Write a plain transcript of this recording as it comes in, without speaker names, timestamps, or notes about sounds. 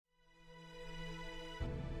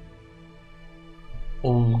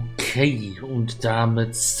Okay, und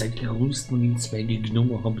damit seid ihr gegrüßt, meine zwei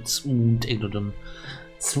Gnome, Hobbits und Eldodom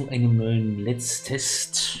zu einem neuen Let's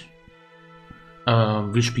Test.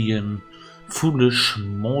 Wir spielen Foolish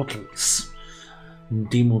Mortals,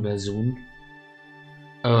 Demo-Version.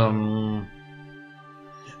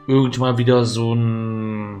 Irgendwann wieder so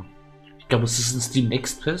ein, ich glaube es ist ein Steam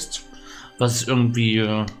Next Test, was es irgendwie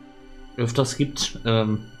öfters gibt.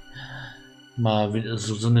 Mal wieder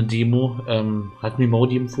so eine Demo, hat mir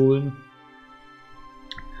Maudi empfohlen.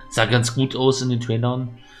 Sah ganz gut aus in den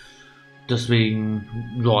Trailern. Deswegen,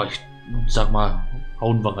 ja, ich sag mal,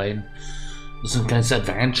 hauen wir rein. Das ist ein kleines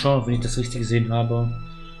Adventure, wenn ich das richtig gesehen habe.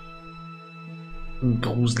 Einen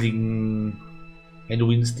gruseligen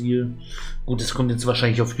Halloween-Stil. Gut, das kommt jetzt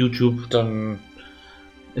wahrscheinlich auf YouTube, dann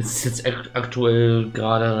ist es jetzt aktuell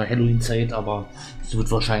gerade Halloween-Zeit, aber es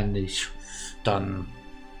wird wahrscheinlich dann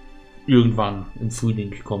irgendwann im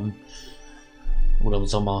Frühling kommen oder im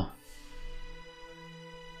Sommer.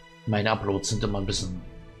 Meine Uploads sind immer ein bisschen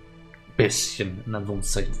in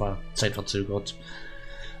Anführungszeichen zeitverzögert.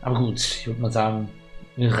 Aber gut, ich würde mal sagen,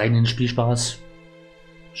 rein in den Spielspaß.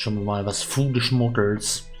 Schauen wir mal, was Foolish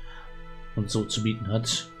Mortals und so zu bieten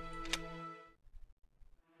hat.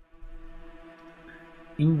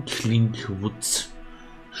 In Clinkwood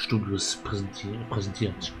Studios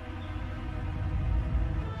präsentiert.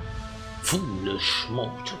 Foolish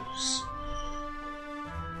Mortals.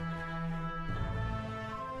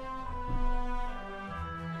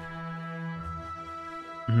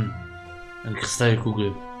 Eine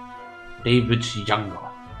Kristallkugel. David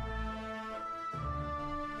Younger.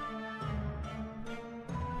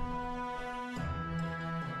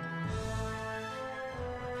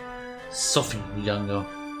 Sophie Younger.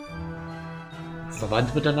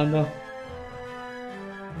 Verwandt miteinander.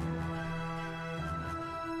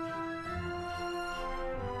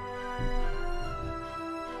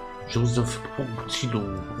 Joseph Pontilo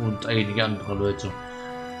und einige andere Leute.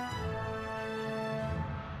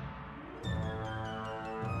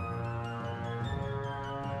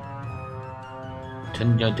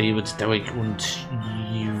 Tanja, David, Derek und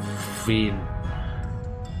Wen.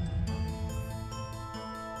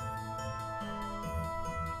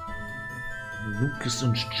 Lucas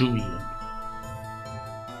und Julian.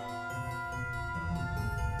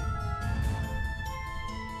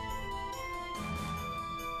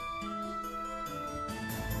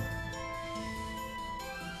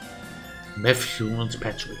 Matthew und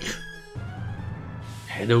Patrick.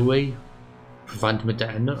 Hathaway, verwandt mit der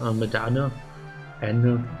Anne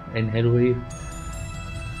Hathaway.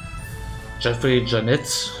 Jeffrey,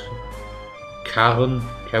 Janet, Karen,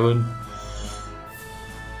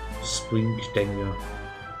 Spring, Daniel.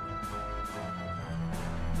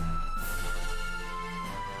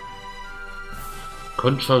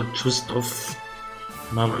 Concha, Christoph,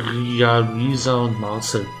 Maria, Luisa und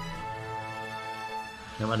Marcel.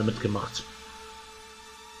 Wir haben alle mitgemacht.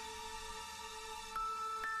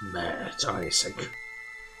 Matt Isaac.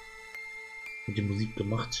 Hat die Musik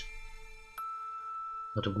gemacht.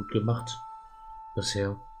 Hat er gut gemacht.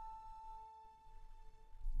 Bisher.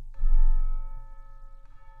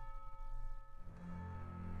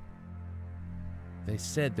 They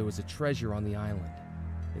said there was a treasure on the island.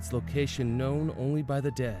 Its location known only by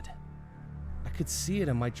the dead. I could see it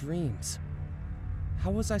in my dreams. How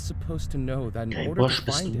was I supposed to know that in order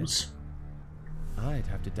to find it, I'd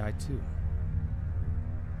have to die too?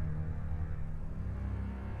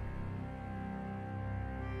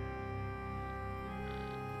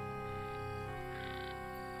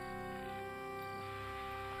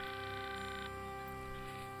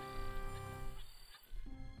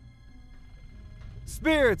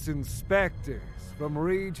 Spirits and specters from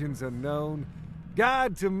regions unknown,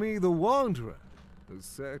 guide to me the wanderer who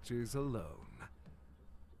searches alone.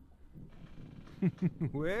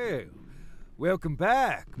 Well, welcome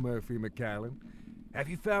back, Murphy McCallum. Have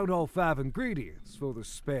you found all 5 ingredients for the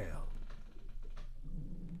spell?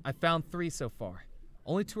 I found 3 so far.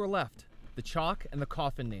 Only 2 are left. The chalk and the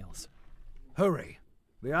coffin nails. Hurry.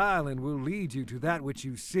 The island will lead you to that which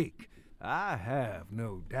you seek. I have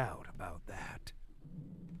no doubt about that.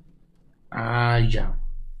 Ja.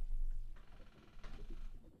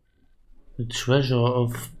 The treasure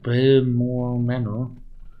of Belmore Manor.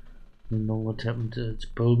 You know what happened at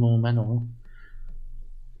Belmore Manor.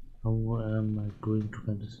 How am I going to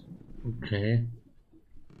find this? Okay.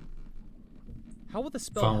 How will the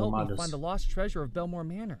spell help me find the lost treasure of Belmore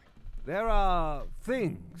Manor? There are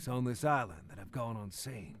things on this island that have gone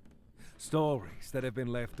unseen. Stories that have been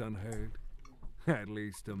left unheard. At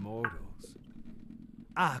least to mortals.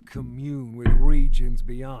 I commune with regions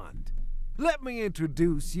beyond. Let me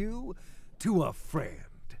introduce you to a friend.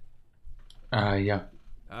 Ja.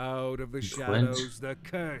 Out of the Friend. shadows, the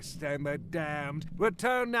cursed and the damned,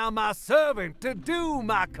 return now my servant to do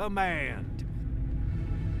my command.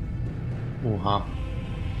 Oha.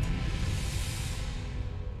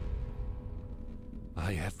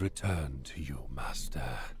 I have returned to you,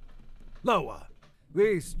 master. Loa,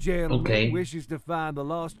 this gentleman wishes to find the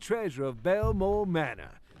lost treasure of Belmore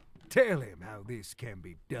Manor. Tell him how this can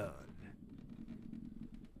be done.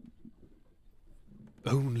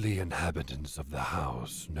 Only inhabitants of the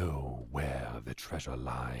house know where the treasure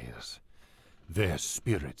lies. Their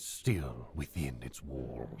spirits still within its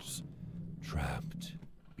walls, trapped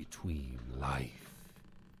between life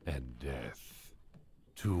and death.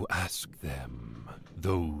 To ask them,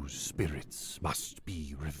 those spirits must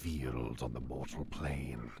be revealed on the mortal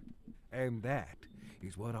plane. And that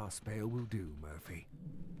is what our spell will do, Murphy.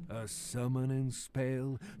 A summoning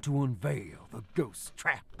spell to unveil the ghosts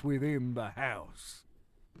trapped within the house.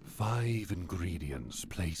 5 ingredients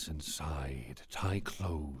place inside, tie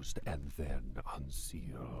closed, and then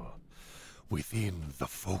unseal. Within the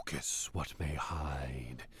focus what may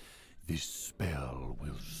hide, this spell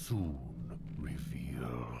will soon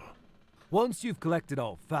reveal. Once you've collected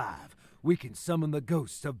all 5, we can summon the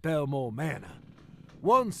ghosts of Belmore Manor.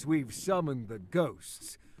 Once we've summoned the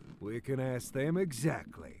ghosts, we can ask them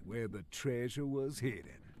exactly where the treasure was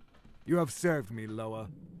hidden. You have served me, Loa.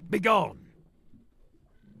 Begone!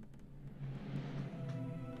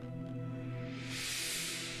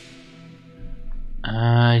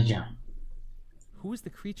 Ja. Who is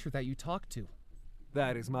the creature that you talked to?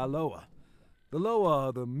 That is my Loa. The Loa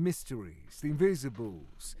are the mysteries, the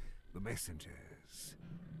invisibles, the messengers.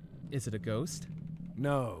 Is it a ghost?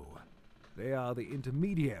 No, they are the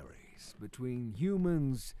intermediaries between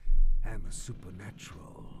humans and the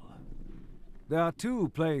supernatural. There are 2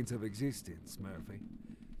 planes of existence, Murphy.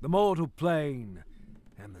 The mortal plane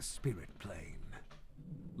and the spirit plane.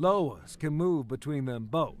 Loas can move between them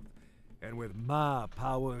both, and with my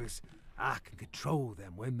powers, I can control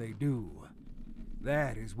them when they do.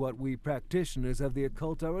 That is what we practitioners of the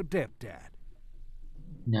occult are adept at.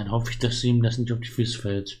 Ja, dann hoffe ich, dass ihm das nicht auf die Füße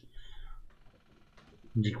fällt.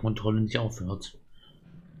 Und die Kontrolle nicht aufhört.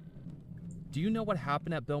 Do you know what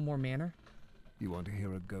happened at Belmore Manor? You want to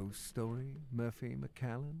hear a ghost story, Murphy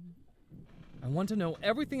McCallan? I want to know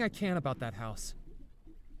everything I can about that house.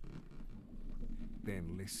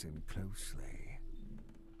 Then listen closely.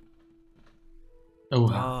 Oh.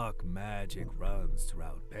 Dark magic runs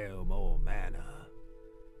throughout Belmore Manor.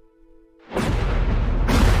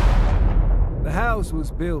 The house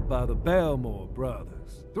was built by the Belmore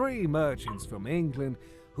brothers, 3 merchants from England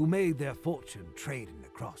who made their fortune trading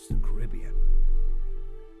across the Caribbean.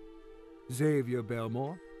 Xavier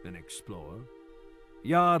Belmore, an explorer,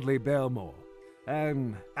 Yardley Belmore,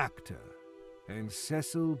 an actor, and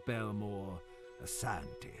Cecil Belmore, a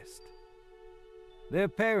scientist. Their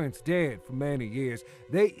parents dead for many years.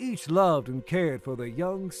 They each loved and cared for their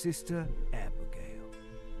young sister, Abigail.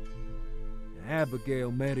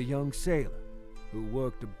 Abigail met a young sailor who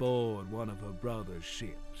worked aboard one of her brother's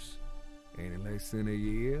ships. And in less than a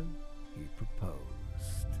year, he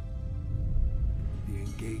proposed. The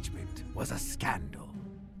engagement was a scandal.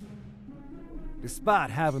 Despite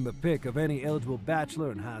having the pick of any eligible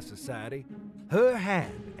bachelor in high society, her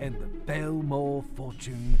hand and the Belmore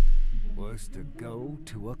fortune was to go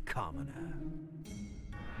to a commoner.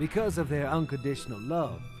 Because of their unconditional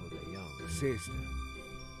love for their younger sister,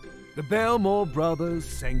 the Belmore brothers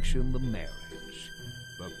sanctioned the marriage.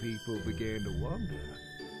 But people began to wonder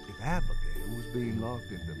if Abigail was being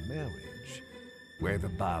locked into marriage, whether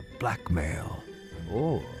by blackmail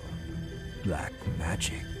or black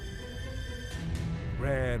magic.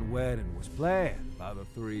 Grand wedding was planned by the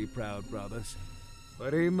 3 proud brothers,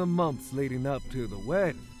 but in the months leading up to the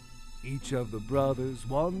wedding, each of the brothers,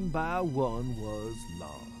 one by one, was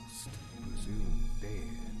lost, presumed dead.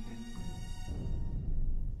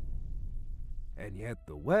 And yet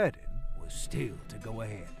the wedding was still to go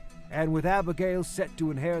ahead. And with Abigail set to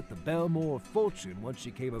inherit the Belmore fortune once she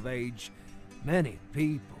came of age, many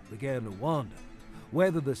people began to wonder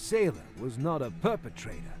whether the sailor was not a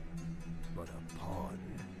perpetrator, but a pawn.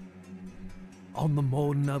 On the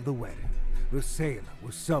morning of the wedding, the sailor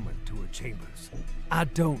was summoned to her chambers. "I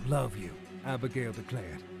don't love you," Abigail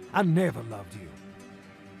declared. "I never loved you."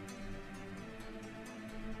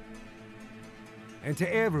 And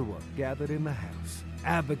to everyone gathered in the house,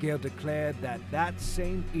 Abigail declared that that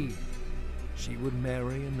same evening, she would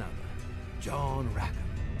marry another, John Rackham,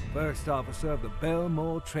 first officer of the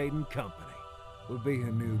Belmore Trading Company, would be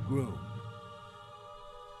her new groom.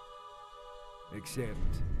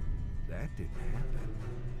 Except that didn't happen.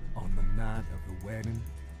 On the night of the wedding,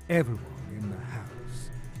 everyone in the house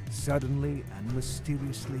suddenly and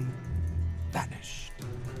mysteriously vanished.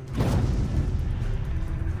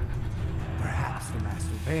 Perhaps the last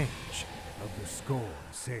revenge of the scorned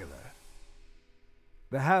sailor.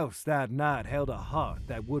 The house that night held a heart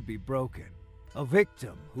that would be broken, a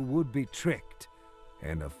victim who would be tricked,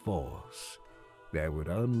 and a force that would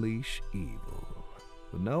unleash evil.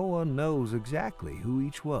 But no one knows exactly who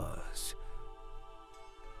each was.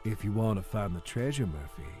 If you want to find the treasure,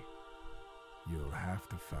 Murphy, you'll have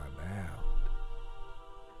to find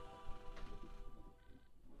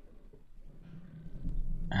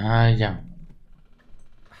out. Ja.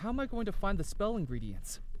 How am I going to find the spell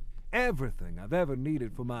ingredients? Everything I've ever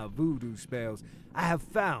needed for my voodoo spells, I have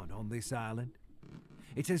found on this island.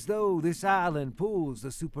 It's as though this island pulls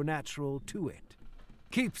the supernatural to it.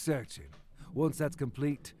 Keep searching. Once that's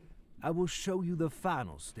complete, I will show you the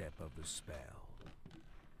final step of the spell.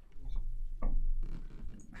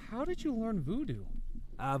 How did you learn voodoo?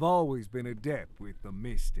 I've always been adept with the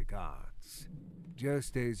mystic arts.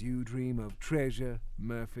 Just as you dream of treasure,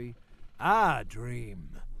 Murphy, I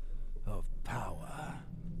dream of power.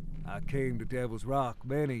 I came to Devil's Rock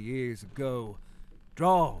many years ago,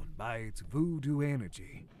 drawn by its voodoo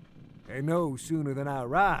energy. And no sooner than I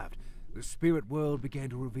arrived, the spirit world began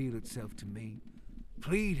to reveal itself to me,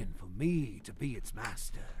 pleading for me to be its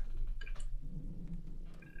master.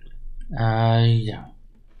 Ja.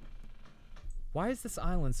 Why is this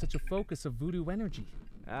island such a focus of voodoo energy?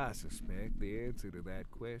 I suspect the answer to that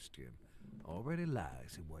question already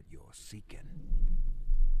lies in what you're seeking.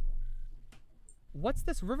 What's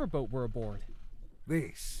this riverboat we're aboard?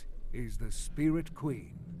 This is the Spirit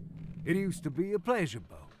Queen. It used to be a pleasure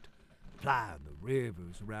boat, plying the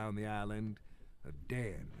rivers around the island, a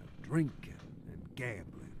den of drinking and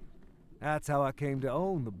gambling. That's how I came to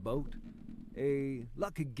own the boat, a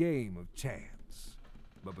lucky game of chance.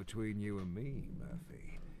 But between you and me,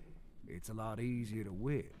 Murphy, it's a lot easier to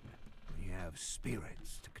win when you have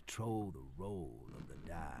spirits to control the roll of the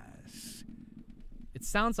dice. It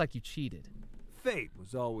sounds like you cheated. Fate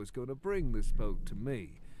was always going to bring this boat to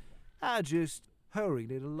me. I just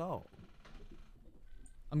hurried it along.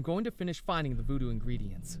 I'm going to finish finding the voodoo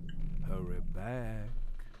ingredients. Hurry back.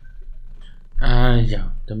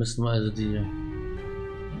 Ja, da müssen wir also die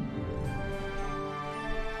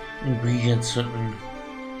Ingredients finden.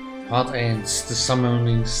 Part 1, The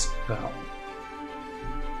Summoning Spell.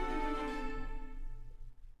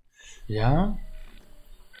 Ja,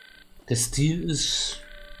 der Stil ist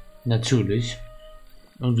natürlich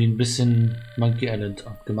irgendwie ein bisschen Monkey Island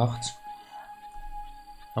abgemacht.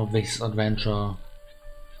 Aber welches Adventure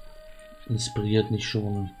inspiriert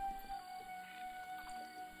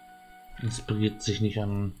sich nicht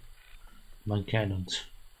an Monkey Island.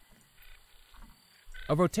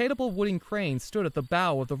 A rotatable wooden crane stood at the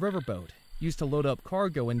bow of the riverboat, used to load up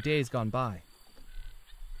cargo in days gone by.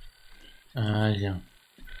 Ja.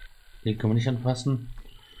 Den können wir nicht anfassen.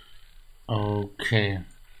 Okay.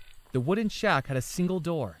 The wooden shack had a single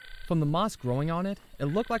door. From the moss growing on it, it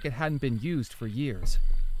looked like it hadn't been used for years.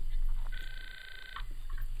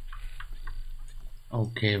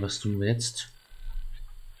 Okay, was tun wir jetzt?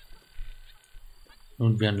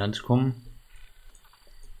 Und wir an Land kommen.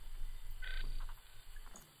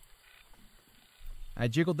 I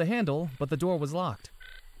jiggled the handle, but the door was locked.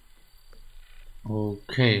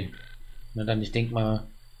 Okay. Na dann, ich denke mal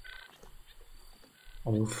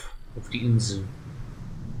auf die Insel.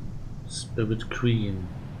 Spirit Queen.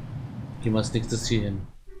 Gehen wir als nächstes hier hin.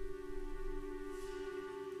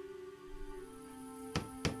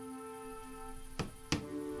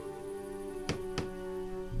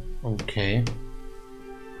 Okay.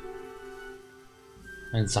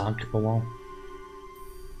 Ein Sargbauer.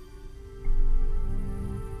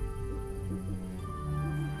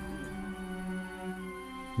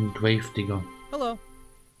 Ein Gravedigger. Hello.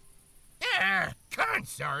 Ah,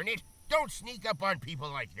 consarn it! Don't sneak up on people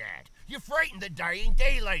like that. You frighten the dying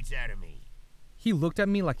daylights out of me. He looked at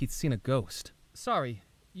me like he'd seen a ghost. Sorry,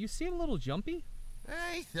 you seem a little jumpy?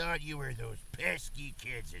 I thought you were those pesky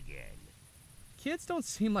kids again. Kids don't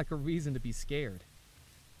seem like a reason to be scared.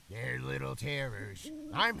 They're little terrors.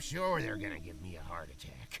 I'm sure they're gonna give me a heart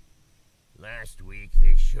attack. Last week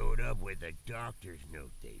they showed up with a doctor's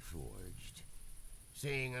note they forged,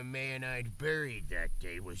 saying a man I'd buried that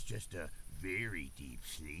day was just a very deep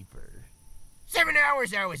sleeper. 7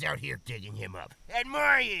 hours I was out here digging him up, at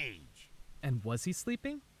my age! And was he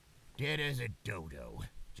sleeping? Dead as a dodo,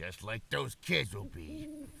 just like those kids will be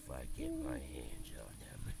if I get my hands on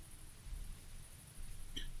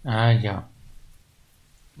them. Ja.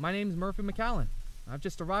 My name's Murphy McAllen. I've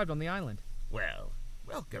just arrived on the island. Well,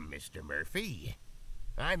 Welcome, Mr. Murphy.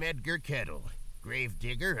 I'm Edgar Kettle,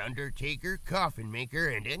 gravedigger, undertaker, coffin maker,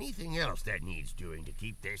 and anything else that needs doing to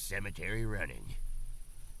keep this cemetery running.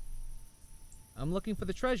 I'm looking for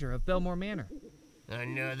the treasure of Belmore Manor.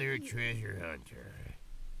 Another treasure hunter.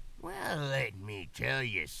 Well, let me tell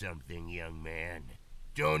you something, young man.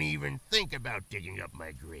 Don't even think about digging up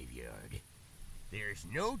my graveyard. There's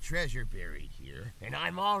no treasure buried here, and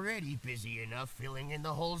I'm already busy enough filling in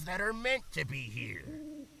the holes that are meant to be here.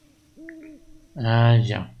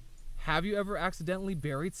 Ja. Have you ever accidentally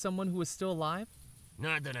buried someone who is still alive?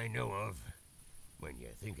 Not that I know of. When you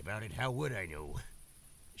think about it, how would I know?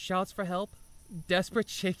 Shouts for help? Desperate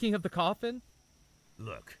shaking of the coffin?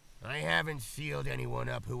 Look, I haven't sealed anyone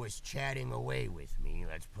up who was chatting away with me,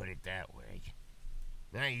 let's put it that way.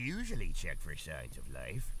 I usually check for signs of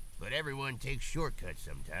life, but everyone takes shortcuts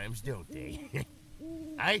sometimes, don't they?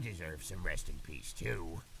 I deserve some rest in peace,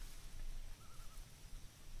 too.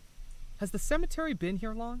 Has the cemetery been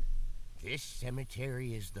here long? This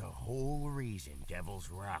cemetery is the whole reason Devil's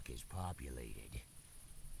Rock is populated.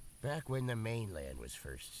 Back when the mainland was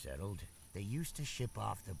first settled, they used to ship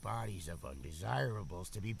off the bodies of undesirables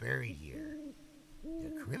to be buried here.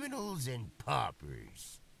 The criminals and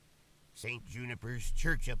paupers. St. Juniper's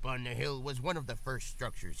Church up on the hill was one of the first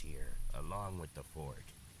structures here, along with the fort.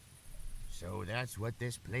 So that's what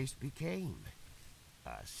this place became.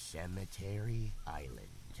 A cemetery island.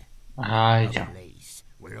 A Ja. place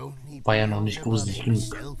where only War ja noch nicht Beelzebub gruselig genug.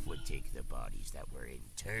 himself would take the bodies that were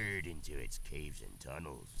interred into its caves and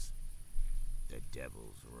tunnels. The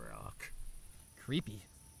Devil's Rock. Creepy.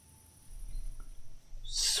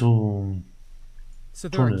 So. So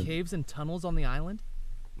there are Tunnel. caves and tunnels on the island?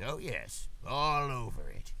 Oh yes, all over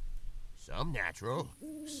it. Some natural,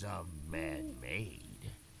 some man-made.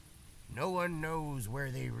 No one knows where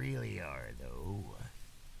they really are, though.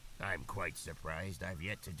 I'm quite surprised I've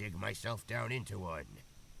yet to dig myself down into one.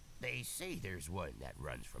 They say there's one that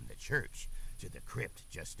runs from the church to the crypt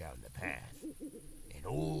just down the path. An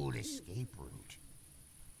old escape route.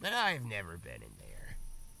 But I've never been in there.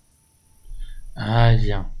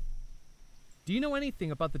 Ja. Do you know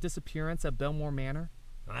anything about the disappearance at Belmore Manor?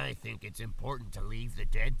 I think it's important to leave the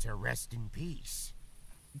dead to rest in peace.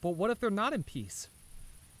 But what if they're not in peace?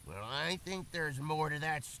 Well, I think there's more to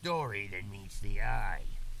that story than meets the eye.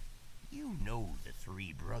 You know the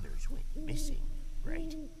three brothers went missing,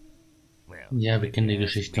 right? Well, Ja, wir kennen die if you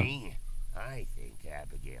ask Geschichte. me, I think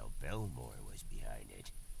Abigail Belmore was behind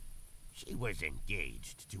it. She was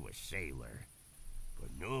engaged to a sailor, but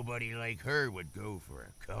nobody like her would go for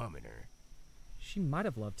a commoner. She might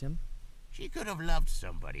have loved him. She could have loved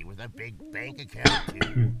somebody with a big bank account,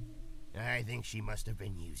 too. I think she must have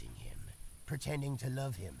been using him, pretending to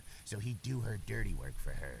love him, so he'd do her dirty work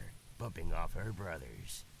for her, bumping off her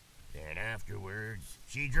brothers. Then afterwards,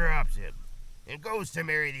 she drops him, and goes to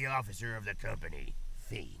marry the officer of the company.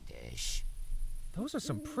 Fiendish. Those are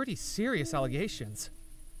some pretty serious allegations.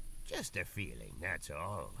 Just a feeling, that's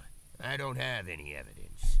all. I don't have any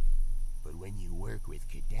evidence. But when you work with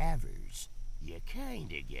cadavers, you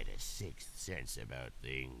kinda get a sixth sense about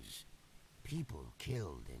things. People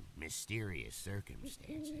killed in mysterious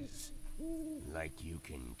circumstances. Like you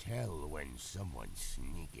can tell when someone's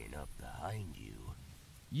sneaking up behind you.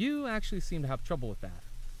 You actually seem to have trouble with that.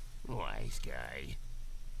 Wise guy.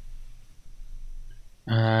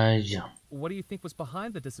 Ja. What do you think was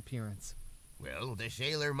behind the disappearance? Well, the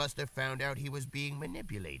sailor must have found out he was being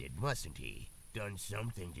manipulated, mustn't he? Done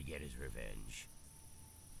something to get his revenge.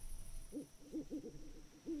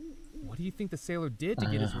 What do you think the sailor did to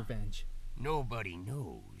get his revenge? Nobody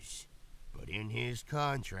knows. But in his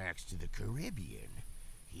contracts to the Caribbean,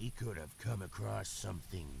 he could have come across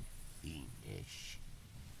something fiendish.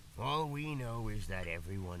 All we know is that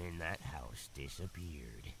everyone in that house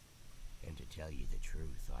disappeared. And to tell you the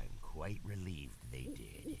truth, I'm quite relieved they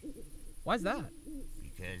did. Why's that?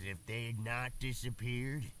 Because if they'd not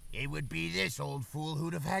disappeared, it would be this old fool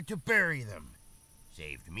who'd have had to bury them.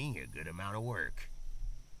 Saved me a good amount of work.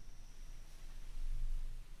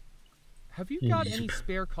 Have you got any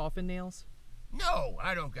spare coffin nails? No,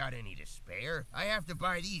 I don't got any to spare. I have to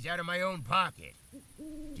buy these out of my own pocket.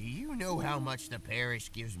 Do you know how much the parish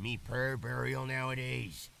gives me per burial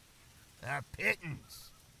nowadays? A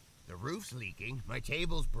pittance. The roof's leaking, my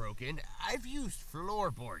table's broken. I've used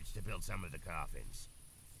floorboards to build some of the coffins.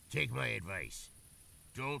 Take my advice.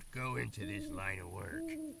 Don't go into this line of work.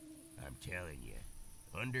 I'm telling you,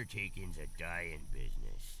 undertaking's a dying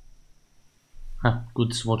business. Ha,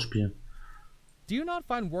 gutes Wortspiel. Do you not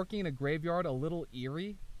find working in a graveyard a little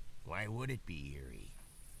eerie? Why would it be eerie?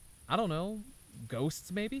 I don't know.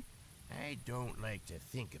 Ghosts, maybe? I don't like to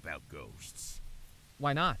think about ghosts.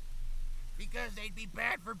 Why not? Because they'd be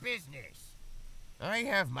bad for business. I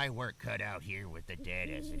have my work cut out here with the dead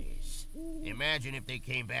as it is. Imagine if they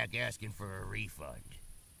came back asking for a refund.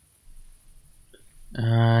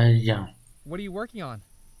 Ja. What are you working on?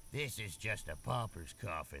 This is just a pauper's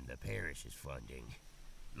coffin the parish is funding.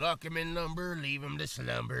 Lock 'em in lumber, leave 'em to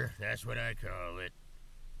slumber. That's what I call it.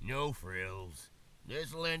 No frills.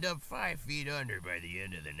 This'll end up 5 feet under by the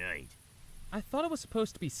end of the night. I thought it was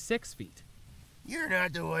supposed to be 6 feet. You're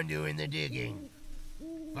not the one doing the digging.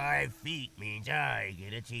 5 feet means I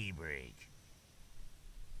get a tea break.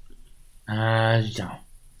 Ja.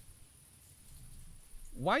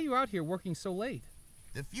 Why are you out here working so late?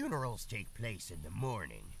 The funerals take place in the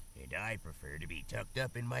morning, and I prefer to be tucked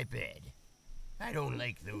up in my bed. I don't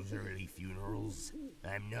like those early funerals.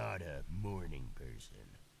 I'm not a morning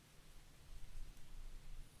person.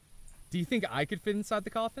 Do you think I could fit inside the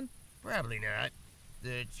coffin? Probably not.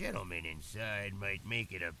 The gentleman inside might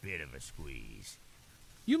make it a bit of a squeeze.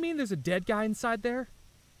 You mean there's a dead guy inside there?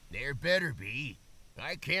 There better be.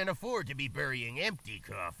 I can't afford to be burying empty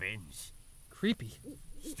coffins. Creepy.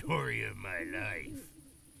 Story of my life.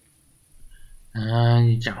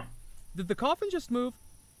 Ja. Did the coffin just move?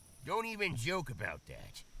 Don't even joke about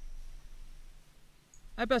that.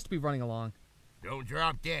 I best be running along. Don't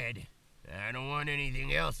drop dead. I don't want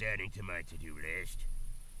anything else adding to my to-do list.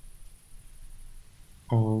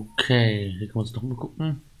 Okay, hier können wir uns doch mal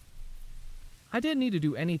gucken. I didn't need to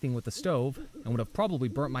do anything with the stove, and would have probably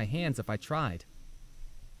burnt my hands if I tried.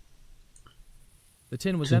 The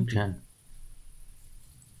tin was empty. Haben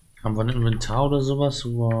wir ein Inventar oder sowas,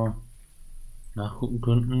 wo wir nachgucken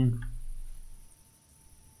könnten?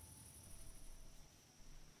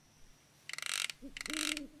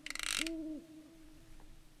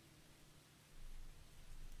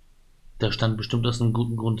 Der stand bestimmt aus einem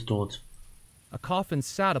guten Grund dort. A coffin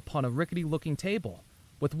sat upon a rickety-looking table,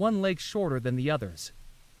 with one leg shorter than the others.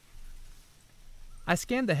 I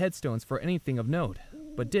scanned the headstones for anything of note,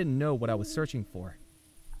 but didn't know what I was searching for.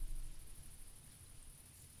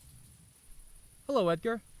 Hello,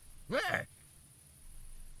 Edgar. Ah,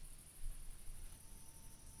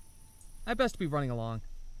 I best be running along.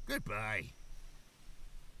 goodbye.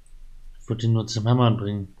 Ich wollte ihn nur zum Hämmern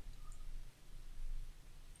bringen.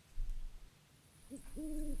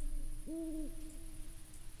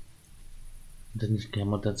 Und dann nicht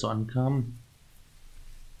gehämmert dazu ankam.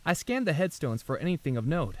 I scanned the headstones for anything of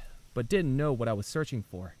note, but didn't know what I was searching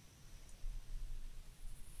for.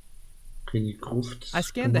 Kriegen die Gruft. I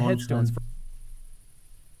scanned the headstones for...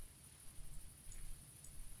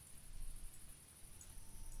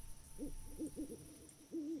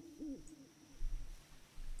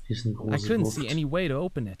 Hier ist eine große I couldn't Gruft. see any way to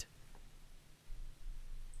open it.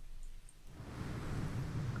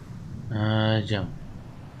 Ja.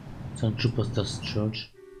 St. Judas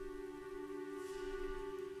Church.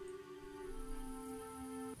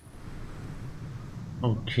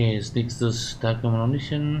 Okay, als nächstes, da können wir noch nicht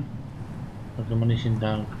hin. Da können wir nicht hin,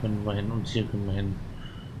 da können wir hin und hier können wir hin.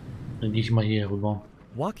 Dann gehe ich mal hier rüber.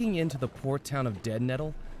 Walking into the port town of Dead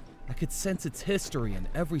Nettle, I could sense its history in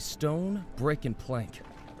every stone, brick, and plank.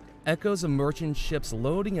 Echoes of merchant ships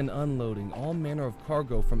loading and unloading all manner of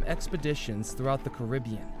cargo from expeditions throughout the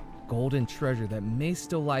Caribbean. Gold and treasure that may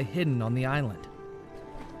still lie hidden on the island.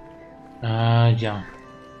 Ja.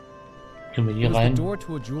 Können wir It hier was the rein? door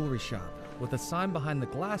to a jewelry shop, with a sign behind the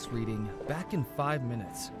glass reading, "Back in 5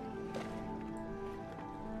 minutes."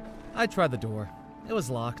 I tried the door. It was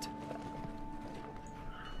locked.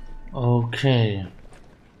 Okay.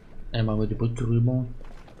 Einmal über die Brücke rüber.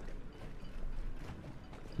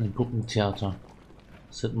 Ein Puppentheater.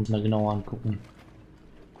 Das sollten wir uns mal genauer angucken.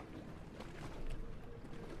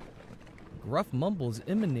 Gruff mumbles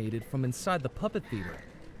emanated from inside the puppet theater.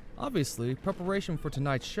 Obviously, preparation for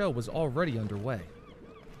tonight's show was already underway.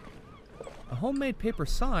 A homemade paper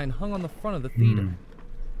sign hung on the front of the theater.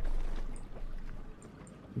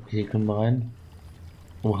 Okay, können wir rein.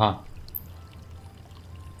 Oha.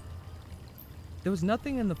 There was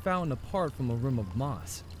nothing in the fountain apart from a rim of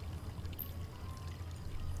moss.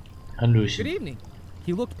 Good Hallöchen. evening.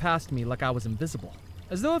 He looked past me like I was invisible,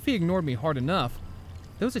 as though if he ignored me hard enough,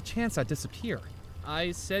 there was a chance I'd disappear.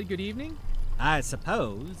 I said good evening? I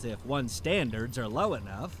suppose, if one's standards are low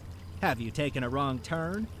enough. Have you taken a wrong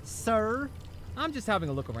turn, sir? I'm just having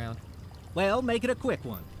a look around. Well, make it a quick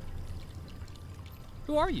one.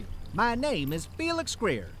 Who are you? My name is Felix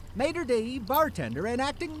Greer, maitre d', bartender, and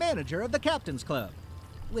acting manager of the Captain's Club,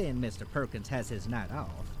 when Mr. Perkins has his night off.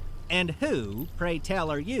 And who, pray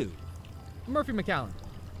tell, are you? Murphy McAllen.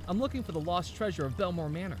 I'm looking for the lost treasure of Belmore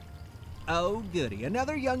Manor. Oh, goody.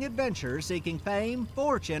 Another young adventurer seeking fame,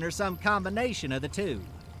 fortune, or some combination of the two.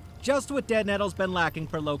 Just what Dead Nettle's been lacking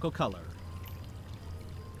for local color.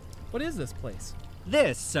 What is this place?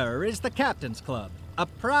 This, sir, is the Captain's Club, a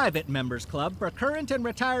private members club for current and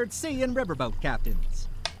retired sea and riverboat captains.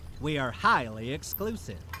 We are highly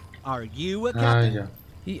exclusive. Are you a captain? Ja.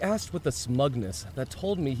 He asked with a smugness that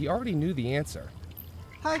told me he already knew the answer.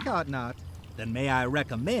 I thought not. Then may I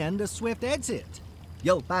recommend a swift exit?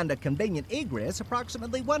 You'll find a convenient egress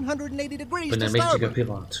approximately 180 degrees Bin to ein mächtiger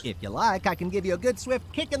starboard. Pirat. If you like, I can give you a good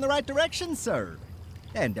swift kick in the right direction, sir.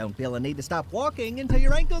 And don't feel a need to stop walking until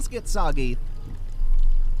your ankles get soggy.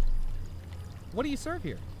 What do you serve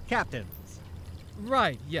here? Captains.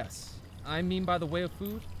 Right, yes. I mean by the way of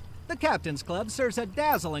food? The Captain's Club serves a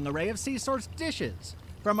dazzling array of sea-source dishes,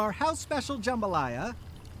 from our house special jambalaya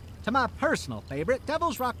to my personal favorite,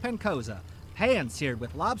 Devil's Rock Pancoza, pan-seared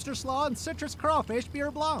with lobster slaw and citrus crawfish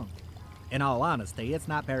beurre blanc. In all honesty, it's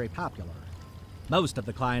not very popular. Most of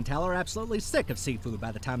the clientele are absolutely sick of seafood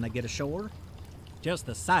by the time they get ashore. Just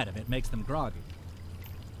the sight of it makes them groggy.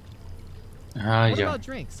 What Ja. about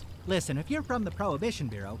drinks? Listen, if you're from the Prohibition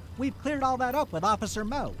Bureau, we've cleared all that up with Officer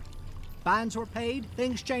Moe. Fines were paid,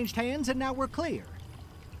 things changed hands, and now we're clear.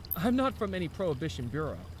 I'm not from any Prohibition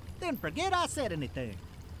Bureau. Then forget I said anything.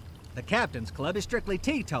 The Captain's Club is strictly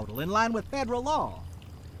teetotal, in line with federal law.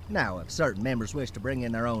 Now, if certain members wish to bring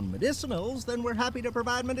in their own medicinals, then we're happy to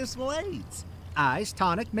provide medicinal aids. Ice,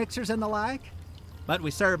 tonic, mixers, and the like. But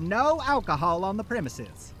we serve no alcohol on the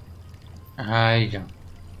premises. Ja.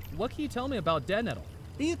 What can you tell me about Dead Nettle?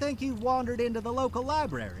 Do you think you've wandered into the local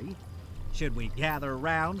library? Should we gather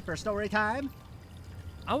around for story time?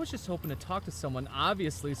 I was just hoping to talk to someone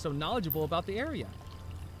obviously so knowledgeable about the area.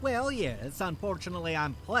 Well, yes, unfortunately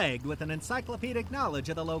I'm plagued with an encyclopedic knowledge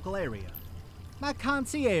of the local area. My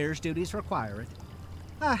concierge duties require it.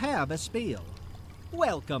 I have a spiel.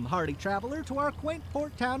 Welcome, hardy traveler, to our quaint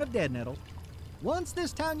port town of Dead Nettle. Once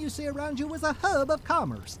this town you see around you was a hub of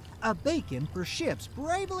commerce, a beacon for ships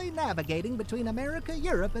bravely navigating between America,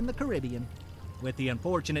 Europe, and the Caribbean. With the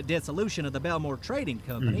unfortunate dissolution of the Belmore Trading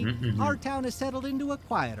Company, our town has settled into a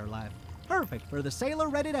quieter life, perfect for the sailor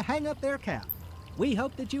ready to hang up their cap. We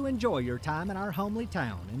hope that you enjoy your time in our homely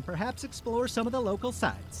town and perhaps explore some of the local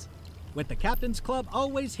sites. With the Captain's Club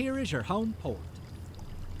always here as your home port.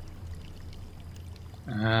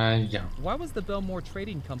 Ja. Why was the Belmore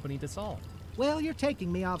Trading Company dissolved? Well, you're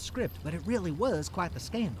taking me off script, but it really was quite the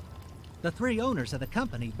scandal. The three owners of the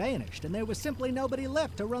company vanished, and there was simply nobody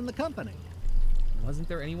left to run the company. Wasn't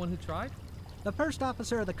there anyone who tried? The first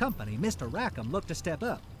officer of the company, Mr. Rackham, looked to step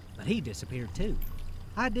up, but he disappeared too.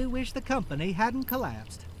 I do wish the company hadn't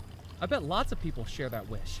collapsed. I bet lots of people share that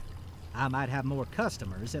wish. I might have more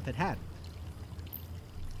customers if it hadn't.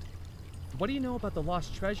 What do you know about the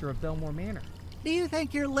lost treasure of Belmore Manor? Do you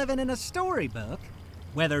think you're living in a storybook?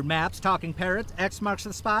 Weathered maps, talking parrots, X marks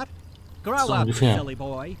the spot? Grow up, you ungefähr. silly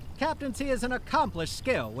boy. Captaincy is an accomplished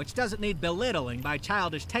skill which doesn't need belittling by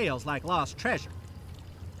childish tales like lost treasure.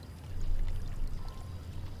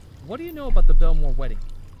 What do you know about the Belmore wedding?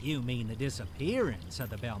 You mean the disappearance of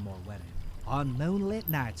the Belmore wedding? On moonlit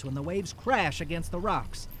nights when the waves crash against the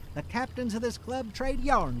rocks, the captains of this club trade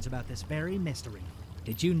yarns about this very mystery.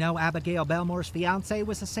 Did you know Abigail Belmore's fiancé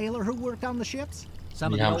was a sailor who worked on the ships?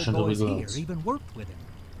 Some of Ja, the old schon boys darüber here gehört. even worked with him.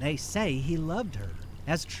 They say he loved her,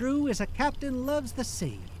 as true as a captain loves the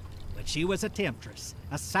sea. But she was a temptress,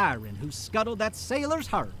 a siren who scuttled that sailor's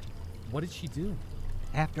heart. What did she do?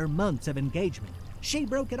 After months of engagement, she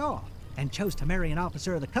broke it off and chose to marry an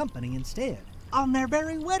officer of the company instead, on their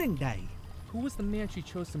very wedding day. Who was the man she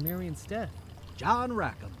chose to marry instead? John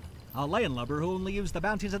Rackham, a landlubber who only used the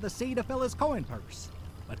bounties of the sea to fill his coin purse.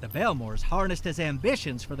 But the Belmores harnessed his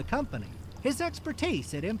ambitions for the company, his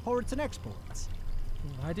expertise at imports and exports.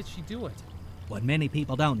 Why did she do it? What many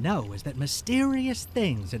people don't know is that mysterious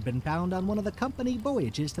things had been found on one of the company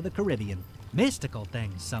voyages to the Caribbean. Mystical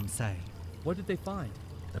things, some say. What did they find?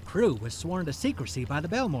 The crew was sworn to secrecy by the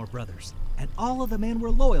Belmore brothers, and all of the men were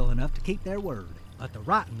loyal enough to keep their word. But the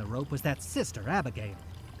rot in the rope was that sister, Abigail.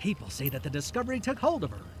 People say that the discovery took hold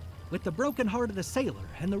of her. With the broken heart of the sailor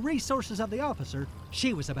and the resources of the officer,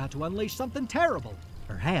 she was about to unleash something terrible.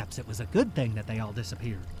 Perhaps it was a good thing that they all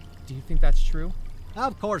disappeared. Do you think that's true?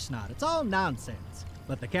 Of course not. It's all nonsense.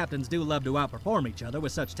 But the captains do love to outperform each other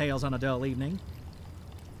with such tales on a dull evening.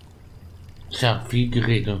 Tja, wie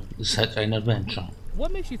Gerede. Ist halt ein Adventure.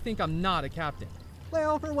 What makes you think I'm not a captain?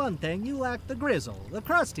 Well, for one thing, you lack the grizzle, the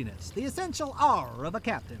crustiness, the essential R of a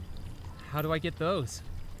captain. How do I get those?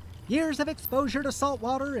 Years of exposure to salt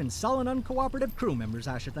water and sullen, uncooperative crew members,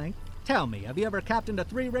 I should think. Tell me, have you ever captained a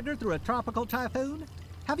three-rigger through a tropical typhoon?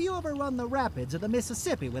 Have you ever run the rapids of the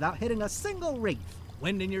Mississippi without hitting a single reef?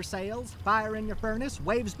 Wind in your sails, fire in your furnace,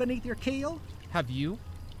 waves beneath your keel? Have you?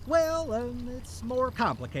 Well, it's more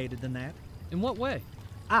complicated than that. In what way?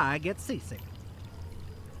 I get seasick.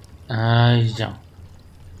 Ja.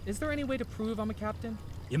 Is there any way to prove I'm a captain?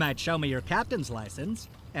 You might show me your captain's license.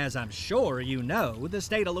 As I'm sure you know, the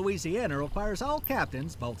state of Louisiana requires all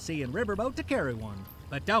captains, both sea and riverboat, to carry one.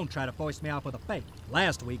 But don't try to foist me off with a fake.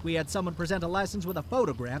 Last week, we had someone present a license with a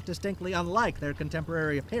photograph distinctly unlike their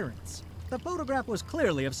contemporary appearance. The photograph was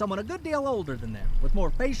clearly of someone a good deal older than them, with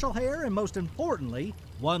more facial hair and, most importantly,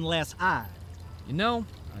 one less eye. You know,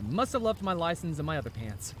 I must have left my license in my other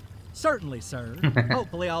pants. Certainly, sir.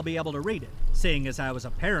 Hopefully I'll be able to read it, seeing as I was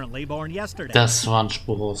apparently born yesterday. Das war ein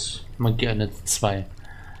Spruch aus Magie 2.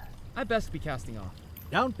 I best be casting off.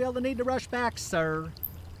 Don't feel the need to rush back, sir.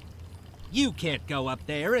 You can't go up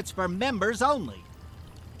there. It's for members only.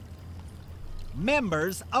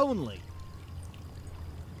 Members only.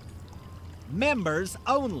 Members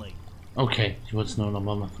only. Okay, ich wollte es nur noch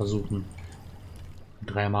mal versuchen.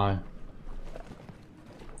 3-mal.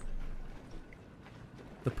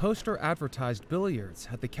 The poster advertised billiards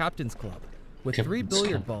at the Captain's Club, with 3 Captain's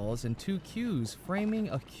billiard Club. balls and 2 cues framing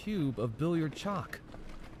a cube of billiard chalk.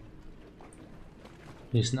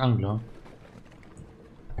 Hier ist ein Angler.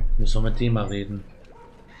 Müssen wir mit dem mal reden.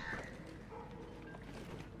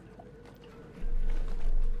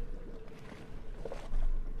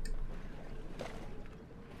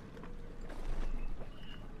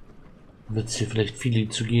 Wird es hier vielleicht viele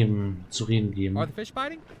zu reden geben? Are the fish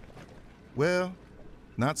biting? Well,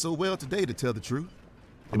 not so well today, to tell the truth.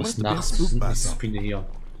 They Aber must es have been nachts spooked sind by nicht so something. viele hier.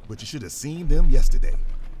 But you should have seen them yesterday.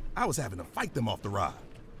 I was having to fight them off the rod.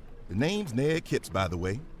 The name's Ned Kipps, by the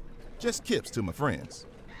way. Just Kipps to my friends.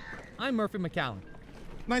 I'm Murphy McCallum.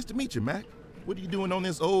 Nice to meet you, Mac. What are you doing on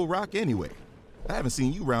this old rock anyway? I haven't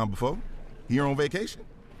seen you around before. Here on vacation?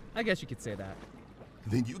 I guess you could say that.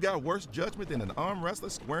 Then you got worse judgment than an arm wrestler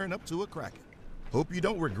squaring up to a kraken. Hope you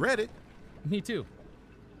don't regret it. Me too.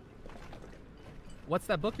 What's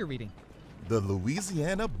that book you're reading? The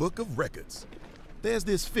Louisiana Book of Records. There's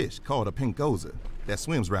this fish called a pinkoza that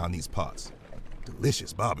swims around these parts.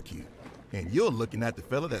 Delicious barbecue. And you're looking at the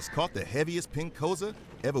fella that's caught the heaviest pinkoza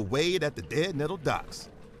ever weighed at the Dead Nettle Docks.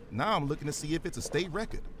 Now I'm looking to see if it's a state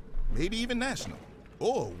record, maybe even national,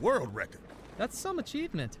 or a world record. That's some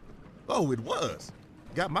achievement. Oh, it was.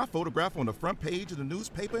 Got my photograph on the front page of the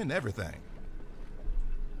newspaper and everything.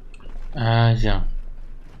 Ja.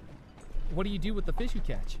 What do you do with the fish you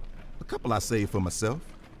catch? A couple I save for myself,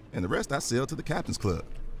 and the rest I sell to the Captain's Club.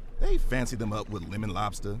 They fancy them up with lemon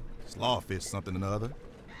lobster, slawfish something or other.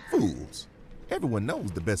 Fools. Everyone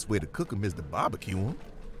knows the best way to cook them is to barbecue them.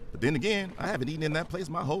 But then again, I haven't eaten in that place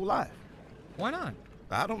my whole life. Why not?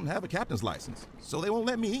 I don't have a captain's license, so they won't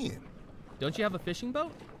let me in. Don't you have a fishing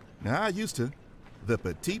boat? Now, I used to. The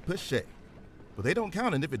Petit Pichet. But they don't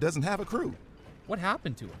count it if it doesn't have a crew. What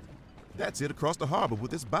happened to it? That's it across the harbor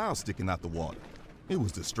with its bow sticking out the water. It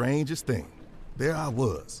was the strangest thing. There I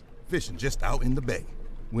was, fishing just out in the bay,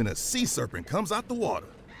 when a sea serpent comes out the water,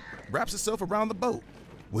 wraps itself around the boat.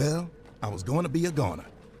 Well, I was going to be a goner.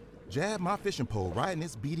 Jabbed my fishing pole right in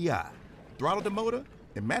its beady eye, throttled the motor,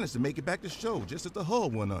 and managed to make it back to shore just as the hull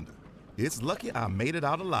went under. It's lucky I made it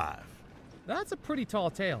out alive. That's a pretty tall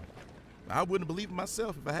tale. I wouldn't believe it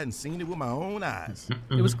myself if I hadn't seen it with my own eyes.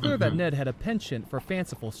 It was clear that Ned had a penchant for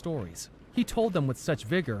fanciful stories. He told them with such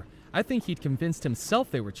vigor, I think he'd convinced himself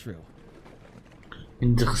they were true.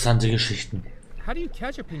 Interessante Geschichten. How do you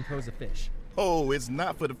catch a pinkoza fish? Oh, it's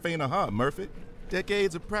not for the faint of heart, Murphy.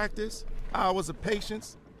 Decades of practice, hours of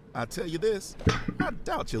patience. I tell you this, I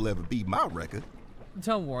doubt you'll ever beat my record.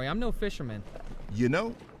 Don't worry, I'm no fisherman. You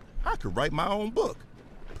know, I could write my own book,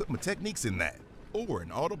 put my techniques in that, or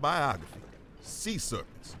an autobiography. Sea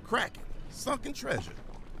serpents, kraken, sunken treasure.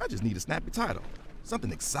 I just need a snappy title,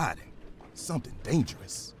 something exciting, something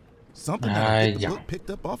dangerous, something that'll get the book picked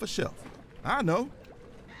up off a shelf. I know.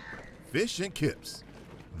 Fish and Kipps.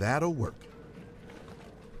 That'll work.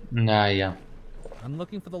 Naja. I'm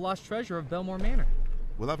looking for the lost treasure of Belmore Manor.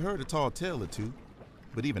 Well, I've heard a tall tale or two,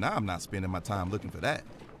 but even I'm not spending my time looking for that.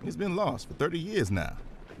 It's been lost for 30 years now.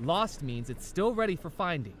 Lost means it's still ready for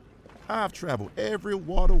finding. I've traveled every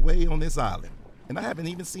waterway on this island, and I haven't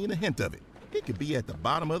even seen a hint of it. It could be at the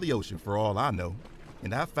bottom of the ocean for all I know.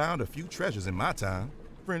 And I've found a few treasures in my time.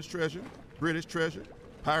 French treasure, British treasure,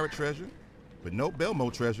 pirate treasure, but no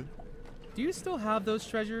Belmore treasure. Do you still have those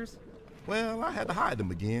treasures? Well, I had to hide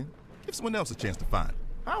them again. Give someone else a chance to find it.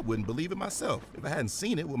 I wouldn't believe it myself if I hadn't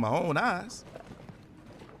seen it with my own eyes.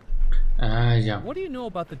 Ja. What do you know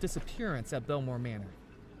about the disappearance at Belmore Manor?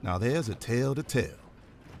 Now there's a tale to tell.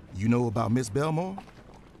 You know about Miss Belmore?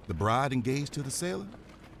 The bride engaged to the sailor?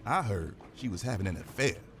 I heard she was having an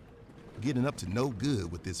affair, getting up to no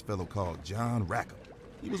good with this fellow called John Rackham.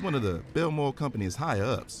 He was one of the Belmore Company's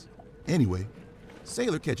higher-ups. Anyway,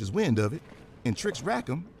 sailor catches wind of it and tricks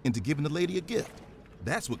Rackham into giving the lady a gift.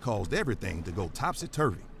 That's what caused everything to go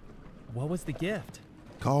topsy-turvy. What was the gift?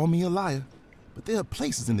 Call me a liar, but there are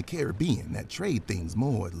places in the Caribbean that trade things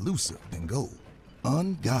more elusive than gold.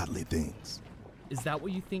 Ungodly things. Is that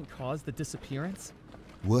what you think caused the disappearance?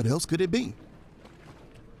 What else could it be?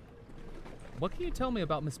 What can you tell me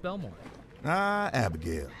about Miss Belmore?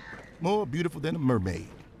 Abigail. More beautiful than a mermaid,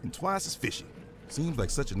 and twice as fishy. Seems like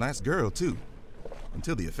such a nice girl, too.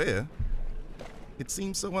 Until the affair. It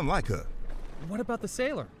seems so unlike her. What about the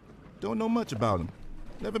sailor? Don't know much about him.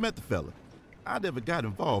 Never met the fella. I never got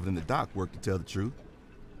involved in the dock work, to tell the truth.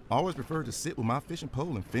 Always preferred to sit with my fishing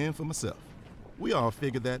pole and fend for myself. We all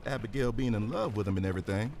figured that Abigail being in love with him and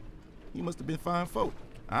everything. He must have been fine folk.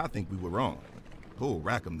 I think we were wrong. Poor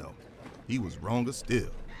Rackham, though. He was wronger still.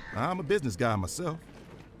 I'm a business guy myself.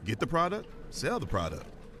 Get the product, sell the product.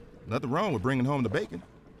 Nothing wrong with bringing home the bacon.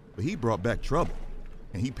 But he brought back trouble,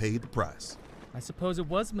 and he paid the price. I suppose it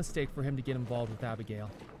was a mistake for him to get involved with Abigail.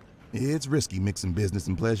 It's risky mixing business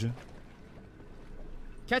and pleasure.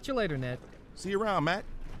 Catch you later, Ned. See you around, Mac.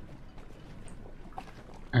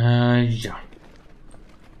 Ja.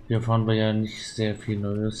 Hier erfahren wir ja nicht sehr viel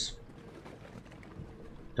Neues.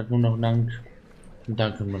 Das nur noch lang. Und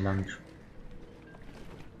da können wir lang.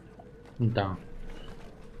 Und da.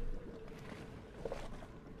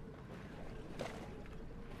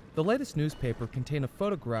 The latest newspaper contained a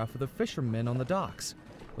photograph of the fisherman on the docks,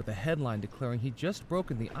 with a headline declaring he'd just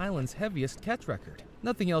broken the island's heaviest catch record.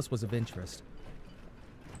 Nothing else was of interest.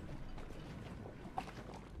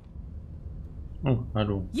 Oh,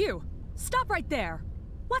 hallo. You! Stop right there!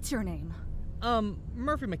 What's your name?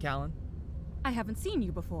 Murphy McAllen. I haven't seen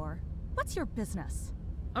you before. What's your business?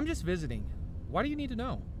 I'm just visiting. Why do you need to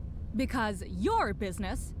know? Because your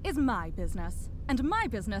business is my business, and my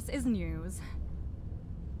business is news.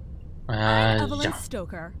 I'm Evelyn Ja.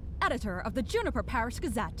 Stoker, editor of the Juniper Parish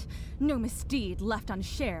Gazette. No misdeed left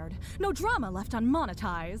unshared, no drama left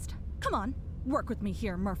unmonetized. Come on, work with me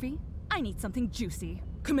here, Murphy. I need something juicy.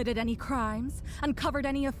 Committed any crimes? Uncovered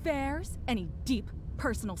any affairs? Any deep,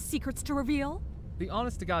 personal secrets to reveal? The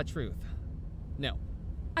honest-to-God truth. No.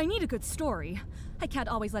 I need a good story. I can't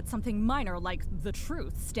always let something minor like the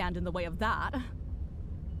truth stand in the way of that.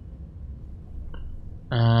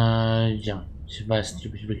 Ja. Ich weiß nicht,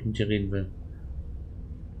 ob ich wirklich mit dir reden will.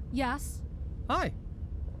 Yes? Hi.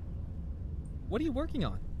 What are you working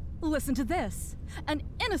on? Listen to this. An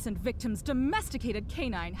innocent victim's domesticated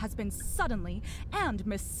canine has been suddenly and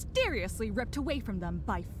mysteriously ripped away from them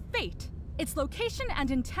by fate. Its location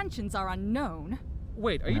and intentions are unknown.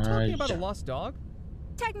 Wait, are you talking about a Yeah. lost dog?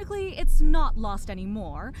 Technically, it's not lost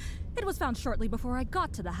anymore. It was found shortly before I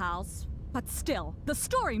got to the house. But still, the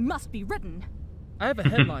story must be written. I have a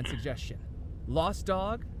headline suggestion. Lost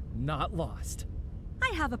dog, not lost.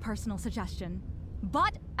 I have a personal suggestion.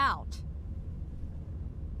 Butt out.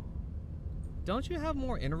 Don't you have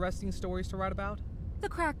more interesting stories to write about? The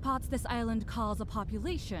crackpots this island calls a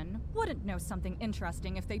population wouldn't know something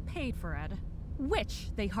interesting if they paid for it.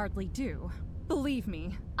 Which they hardly do. Believe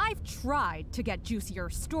me, I've tried to get juicier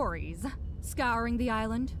stories. Scouring the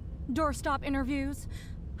island, doorstop interviews,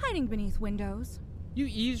 hiding beneath windows. You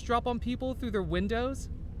eavesdrop on people through their windows?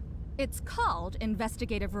 It's called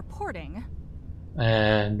investigative reporting.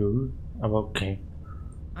 Null. Aber okay.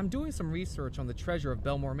 I'm doing some research on the treasure of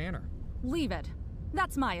Belmore Manor. Leave it.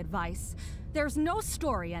 That's my advice. There's no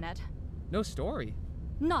story in it. No story?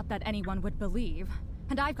 Not that anyone would believe.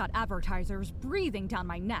 And I've got advertisers breathing down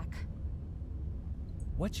my neck.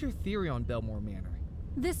 What's your theory on Belmore Manor?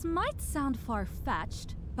 This might sound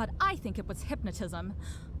far-fetched, but I think it was hypnotism.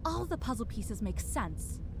 All the puzzle pieces make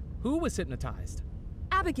sense. Who was hypnotized?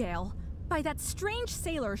 Abigail, by that strange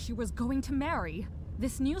sailor she was going to marry.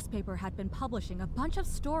 This newspaper had been publishing a bunch of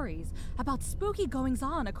stories about spooky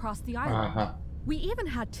goings-on across the island. Aha. We even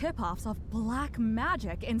had tip-offs of black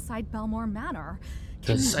magic inside Belmore Manor.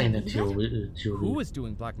 Can Das ist you eine believe it? Who Theorie. was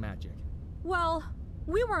doing black magic? Well,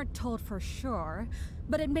 we weren't told for sure,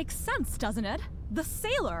 but it makes sense, doesn't it? The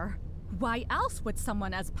sailor! Why else would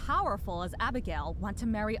someone as powerful as Abigail want to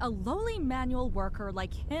marry a lowly manual worker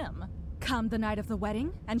like him? Come the night of the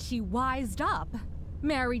wedding, and she wised up.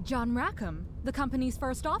 Married John Rackham, the company's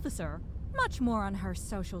first officer. Much more on her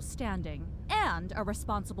social standing, and a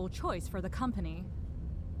responsible choice for the company.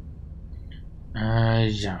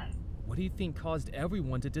 Ja. What do you think caused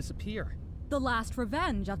everyone to disappear? The last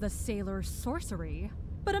revenge of the sailor's sorcery.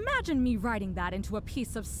 But imagine me writing that into a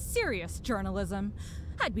piece of serious journalism.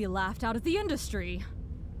 I'd be laughed out of the industry.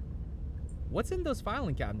 What's in those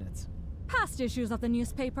filing cabinets? Past issues of the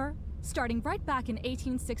newspaper, starting right back in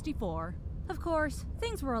 1864. Of course,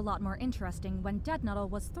 things were a lot more interesting when Deadnuddle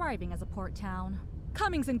was thriving as a port town.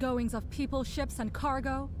 Comings and goings of people, ships, and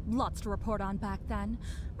cargo, lots to report on back then.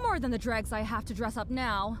 More than the dregs I have to dress up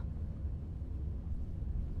now.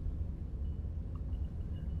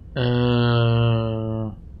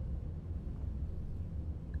 I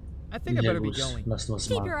think I better be going.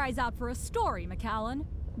 Keep your eyes out for a story, McAllen.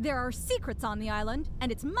 There are secrets on the island,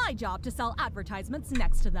 and it's my job to sell advertisements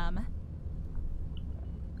next to them.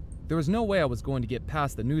 There was no way I was going to get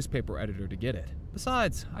past the newspaper editor to get it.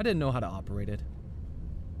 Besides, I didn't know how to operate it.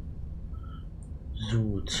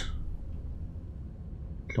 Gut.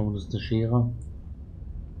 Ich glaube, das ist eine Schere.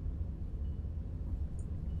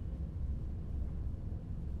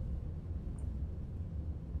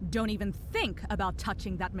 Don't even think about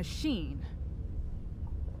touching that machine.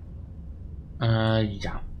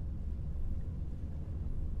 Ja.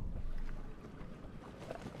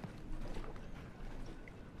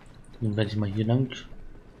 Dann werde ich mal hier lang.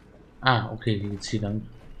 Ah, okay, hier geht's hier lang.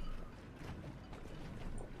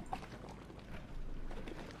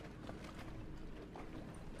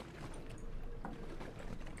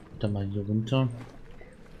 Dann mal hier runter.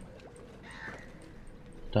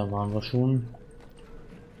 Da waren wir schon.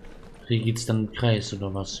 Hier geht's dann im Kreis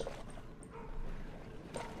oder was?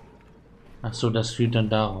 Ach so, das führt dann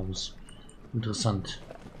da raus. Interessant.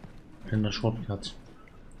 Kleiner Shortcut.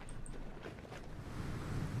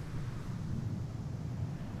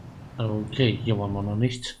 Okay, hier waren wir noch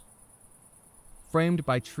nicht. Framed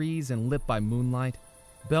by trees and lit by moonlight,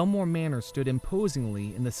 Belmore Manor stood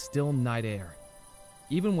imposingly in the still night air.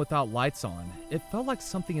 Even without lights on, it felt like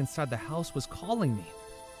something inside the house was calling me,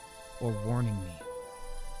 or warning me.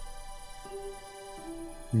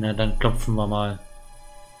 Na, dann klopfen wir mal.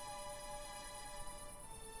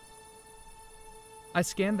 I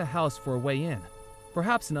scanned the house for a way in,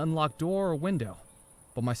 perhaps an unlocked door or window,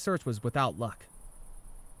 but my search was without luck.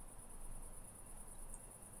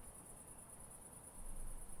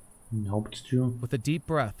 Haupttür. With a deep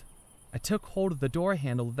breath, I took hold of the door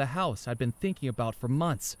handle of the house I'd been thinking about for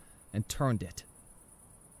months and turned it.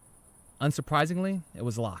 Unsurprisingly, it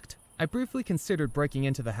was locked. I briefly considered breaking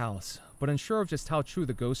into the house, but unsure of just how true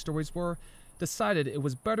the ghost stories were, decided it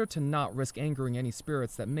was better to not risk angering any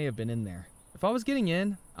spirits that may have been in there. If I was getting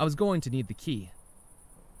in, I was going to need the key.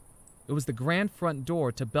 It was the grand front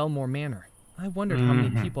door to Belmore Manor. I wondered how many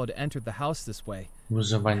people had entered the house this way,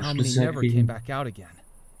 and how many never came back out again.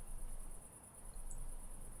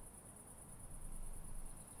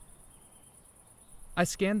 I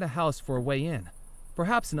scanned the house for a way in,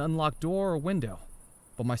 perhaps an unlocked door or window,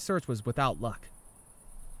 but my search was without luck.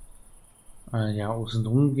 Ja, außen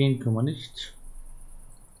drum gehen können wir nicht.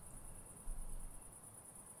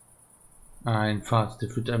 Ein Pfad, der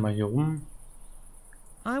führt einmal hier rum.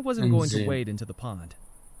 I wasn't going to wade into the pond.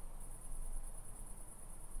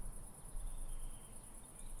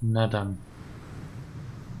 Na dann.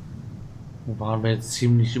 Wo waren wir jetzt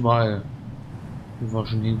ziemlich überall, wo wir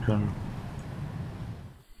schon hin können.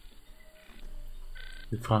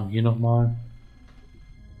 Wir fragen hier nochmal.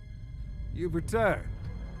 You've returned.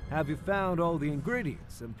 Have you found all the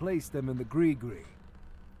ingredients and placed them in the gree-gree?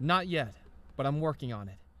 Not yet, but I'm working on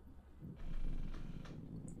it.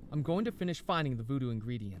 I'm going to finish finding the voodoo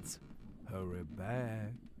ingredients. Hurry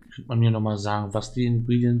back. Könnte man mir nochmal sagen, was die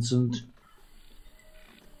Ingredients sind?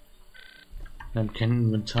 Wir haben kein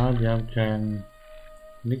Inventar, wir haben kein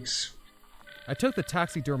nix. I took the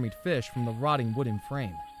taxidermied fish from the rotting wooden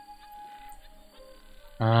frame.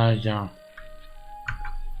 Ah ja.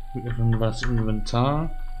 Wir öffnen das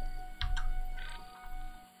Inventar.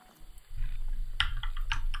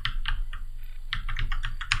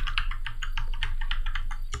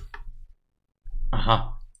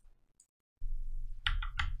 Aha.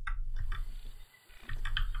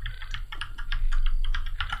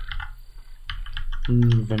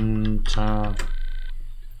 Inventar.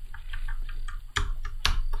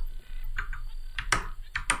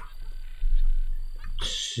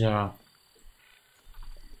 Tja.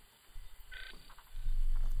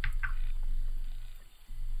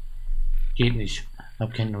 Geht nicht.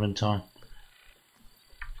 Hab kein Inventar.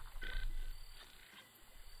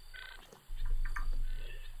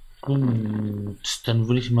 Gut, dann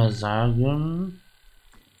würde ich mal sagen,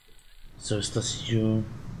 soll es das hier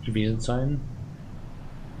gewesen sein?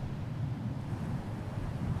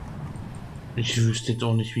 Ich wüsste jetzt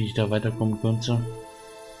auch nicht, wie ich da weiterkommen könnte.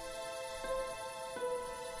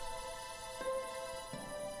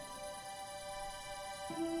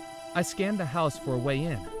 I scanned the house for a way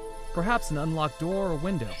in. Perhaps an unlocked door or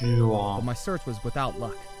window. Ja. But my search was without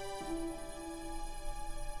luck.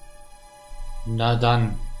 Na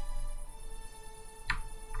dann.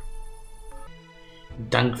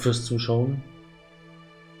 Dank fürs Zuschauen.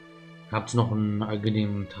 Habt noch einen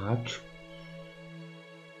angenehmen Tag.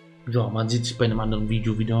 Ja, man sieht sich bei einem anderen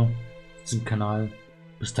Video wieder. Auf diesem Kanal.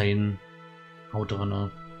 Bis dahin. Haut rein.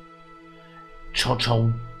 Ciao,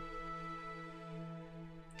 ciao.